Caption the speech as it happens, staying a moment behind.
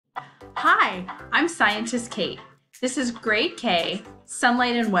Hi, I'm Scientist Kate. This is Grade K,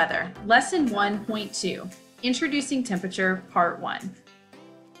 Sunlight and Weather, Lesson 1.2, Introducing Temperature, Part 1.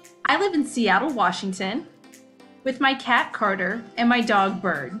 I live in Seattle, Washington, with my cat Carter and my dog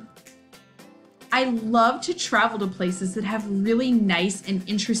Bird. I love to travel to places that have really nice and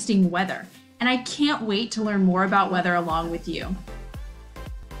interesting weather, and I can't wait to learn more about weather along with you.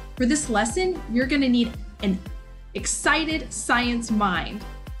 For this lesson, you're going to need an excited science mind.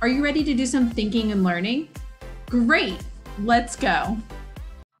 Are you ready to do some thinking and learning? Great, let's go.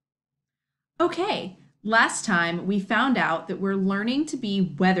 Okay, last time we found out that we're learning to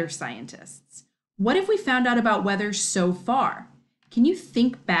be weather scientists. What have we found out about weather so far? Can you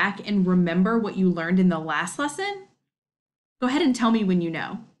think back and remember what you learned in the last lesson? Go ahead and tell me when you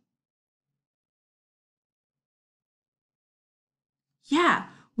know. Yeah,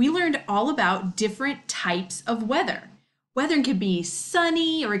 we learned all about different types of weather. Weather can be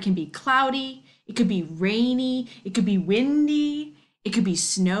sunny or it can be cloudy. It could be rainy. It could be windy. It could be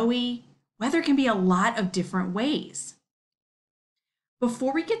snowy. Weather can be a lot of different ways.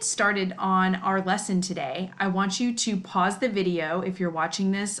 Before we get started on our lesson today, I want you to pause the video if you're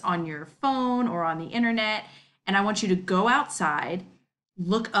watching this on your phone or on the internet, and I want you to go outside,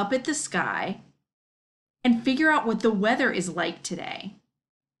 look up at the sky, and figure out what the weather is like today.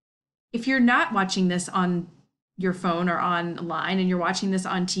 If you're not watching this on your phone or online and you're watching this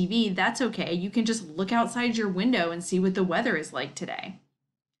on TV, that's okay. You can just look outside your window and see what the weather is like today.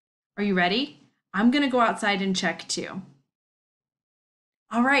 Are you ready? I'm going to go outside and check too.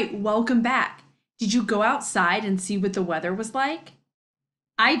 All right, welcome back. Did you go outside and see what the weather was like?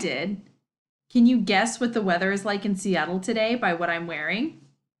 I did. Can you guess what the weather is like in Seattle today by what I'm wearing?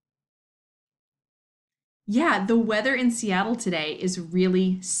 Yeah, the weather in Seattle today is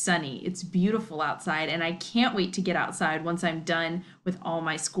really sunny. It's beautiful outside, and I can't wait to get outside once I'm done with all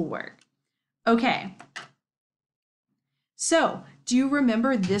my schoolwork. Okay, so do you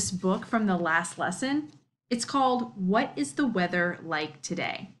remember this book from the last lesson? It's called What is the Weather Like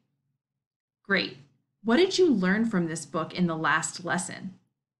Today? Great. What did you learn from this book in the last lesson?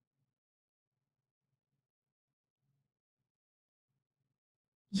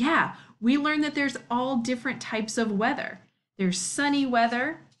 Yeah, we learned that there's all different types of weather. There's sunny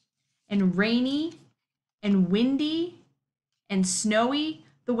weather and rainy and windy and snowy.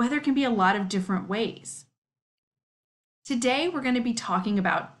 The weather can be a lot of different ways. Today, we're going to be talking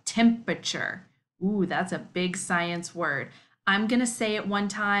about temperature. Ooh, that's a big science word. I'm going to say it one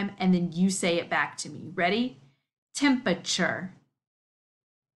time and then you say it back to me. Ready? Temperature.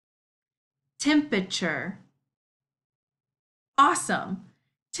 Temperature. Awesome.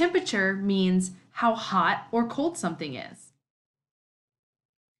 Temperature means how hot or cold something is.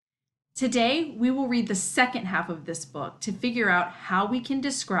 Today, we will read the second half of this book to figure out how we can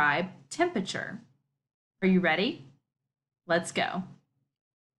describe temperature. Are you ready? Let's go.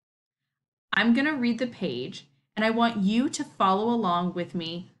 I'm going to read the page, and I want you to follow along with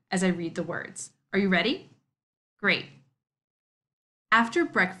me as I read the words. Are you ready? Great. After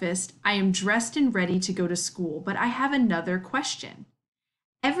breakfast, I am dressed and ready to go to school, but I have another question.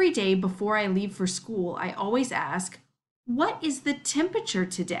 Every day before I leave for school, I always ask, what is the temperature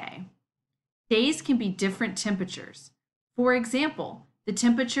today? Days can be different temperatures. For example, the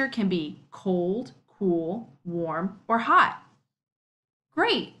temperature can be cold, cool, warm, or hot.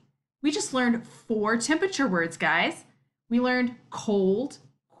 Great! We just learned 4 temperature words, guys. We learned cold,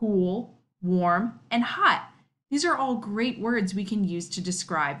 cool, warm, and hot. These are all great words we can use to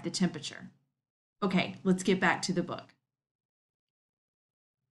describe the temperature. Okay, let's get back to the book.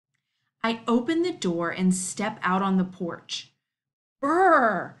 I open the door and step out on the porch.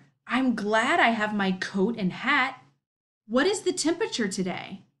 Brr! I'm glad I have my coat and hat. What is the temperature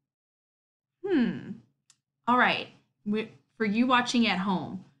today? All right, for you watching at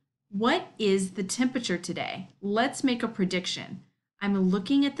home, what is the temperature today? Let's make a prediction. I'm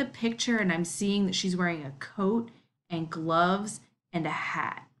looking at the picture and I'm seeing that she's wearing a coat and gloves and a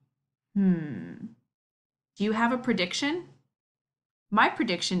hat. Do you have a prediction? My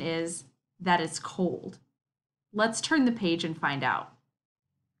prediction is that it's cold. Let's turn the page and find out.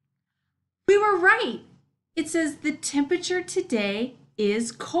 We were right. It says the temperature today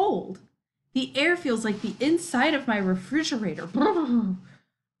is cold. The air feels like the inside of my refrigerator.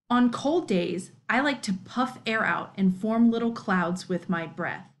 On cold days, I like to puff air out and form little clouds with my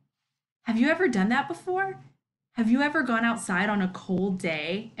breath. Have you ever done that before? Have you ever gone outside on a cold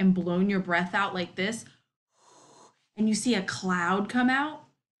day and blown your breath out like this and you see a cloud come out?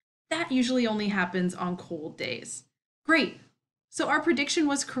 That usually only happens on cold days. Great. So our prediction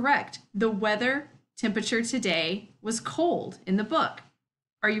was correct. The weather temperature today was cold in the book.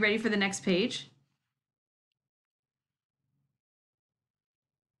 Are you ready for the next page?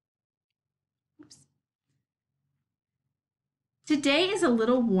 Oops. Today is a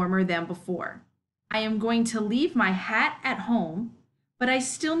little warmer than before. I am going to leave my hat at home, but I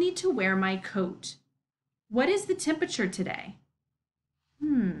still need to wear my coat. What is the temperature today?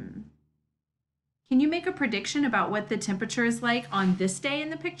 Hmm. Can you make a prediction about what the temperature is like on this day in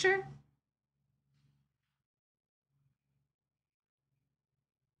the picture?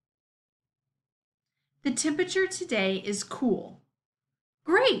 The temperature today is cool.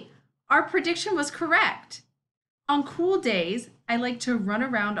 Great! Our prediction was correct. On cool days, I like to run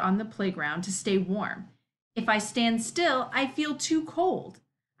around on the playground to stay warm. If I stand still, I feel too cold.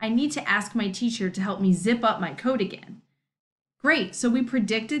 I need to ask my teacher to help me zip up my coat again. Great, so we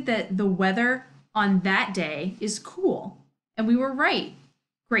predicted that the weather on that day is cool, and we were right.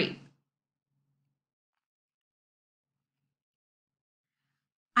 Great.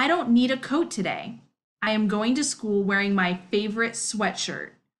 I don't need a coat today. I am going to school wearing my favorite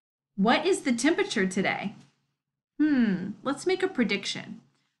sweatshirt. What is the temperature today? Let's make a prediction.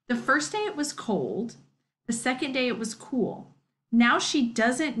 The first day it was cold. The second day it was cool. Now she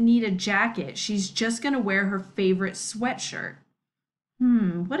doesn't need a jacket. She's just going to wear her favorite sweatshirt.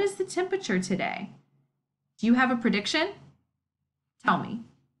 What is the temperature today? Do you have a prediction? Tell me.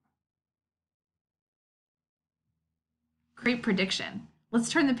 Great prediction. Let's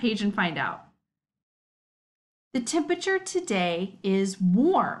turn the page and find out. The temperature today is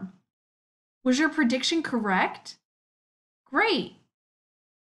warm. Was your prediction correct? Great.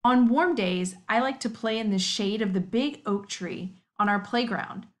 On warm days, I like to play in the shade of the big oak tree on our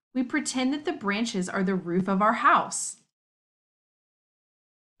playground. We pretend that the branches are the roof of our house.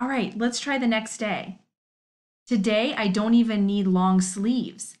 All right, let's try the next day. Today, I don't even need long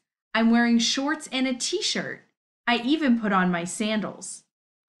sleeves. I'm wearing shorts and a t-shirt. I even put on my sandals.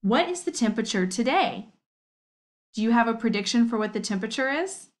 What is the temperature today? Do you have a prediction for what the temperature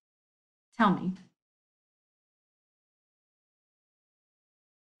is? Tell me.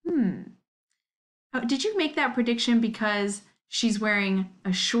 Did you make that prediction because she's wearing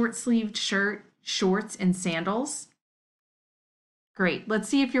a short-sleeved shirt, shorts, and sandals? Great. Let's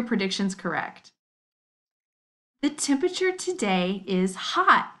see if your prediction's correct. The temperature today is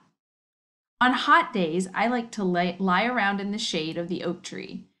hot. On hot days, I like to lie around in the shade of the oak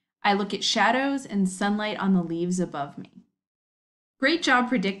tree. I look at shadows and sunlight on the leaves above me. Great job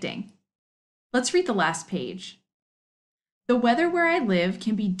predicting. Let's read the last page. The weather where I live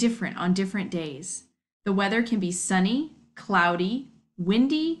can be different on different days. The weather can be sunny, cloudy,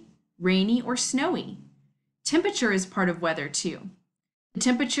 windy, rainy, or snowy. Temperature is part of weather too. The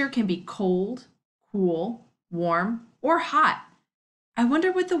temperature can be cold, cool, warm, or hot. I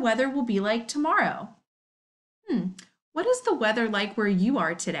wonder what the weather will be like tomorrow. What is the weather like where you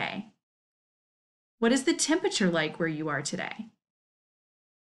are today? What is the temperature like where you are today?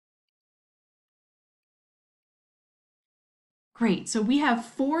 Great, so we have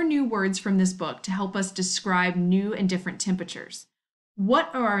 4 new words from this book to help us describe new and different temperatures.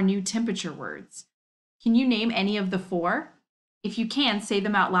 What are our new temperature words? Can you name any of the 4? If you can, say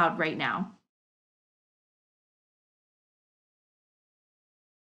them out loud right now.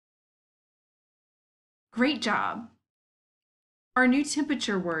 Great job. Our new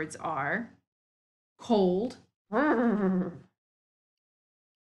temperature words are cold,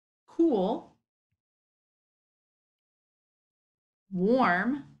 cool,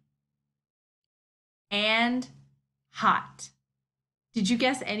 warm, and hot. Did you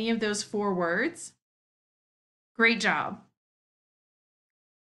guess any of those 4 words? Great job.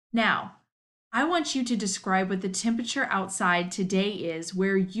 Now, I want you to describe what the temperature outside today is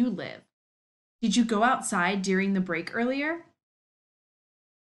where you live. Did you go outside during the break earlier?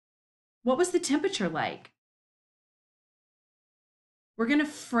 What was the temperature like? We're going to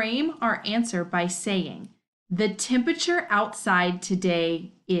frame our answer by saying, the temperature outside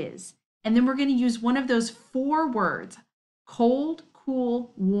today is. And then we're going to use one of those 4 words, cold,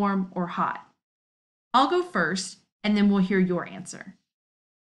 cool, warm, or hot. I'll go first, and then we'll hear your answer.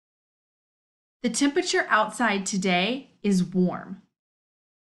 The temperature outside today is warm.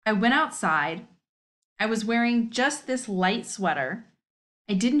 I went outside. I was wearing just this light sweater.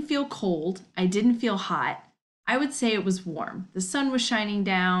 I didn't feel cold. I didn't feel hot. I would say it was warm. The sun was shining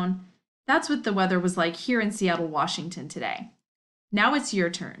down. That's what the weather was like here in Seattle, Washington today. Now it's your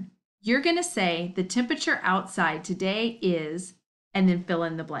turn. You're going to say the temperature outside today is, and then fill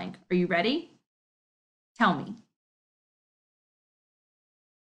in the blank. Are you ready? Tell me.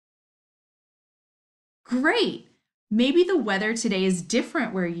 Great. Maybe the weather today is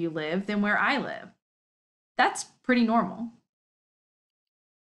different where you live than where I live. That's pretty normal.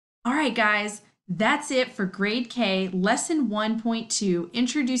 All right, guys, that's it for Grade K, Lesson 1.2,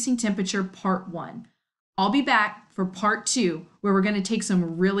 Introducing Temperature, Part 1. I'll be back for Part 2, where we're going to take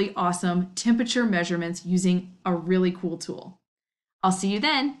some really awesome temperature measurements using a really cool tool. I'll see you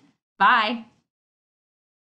then. Bye.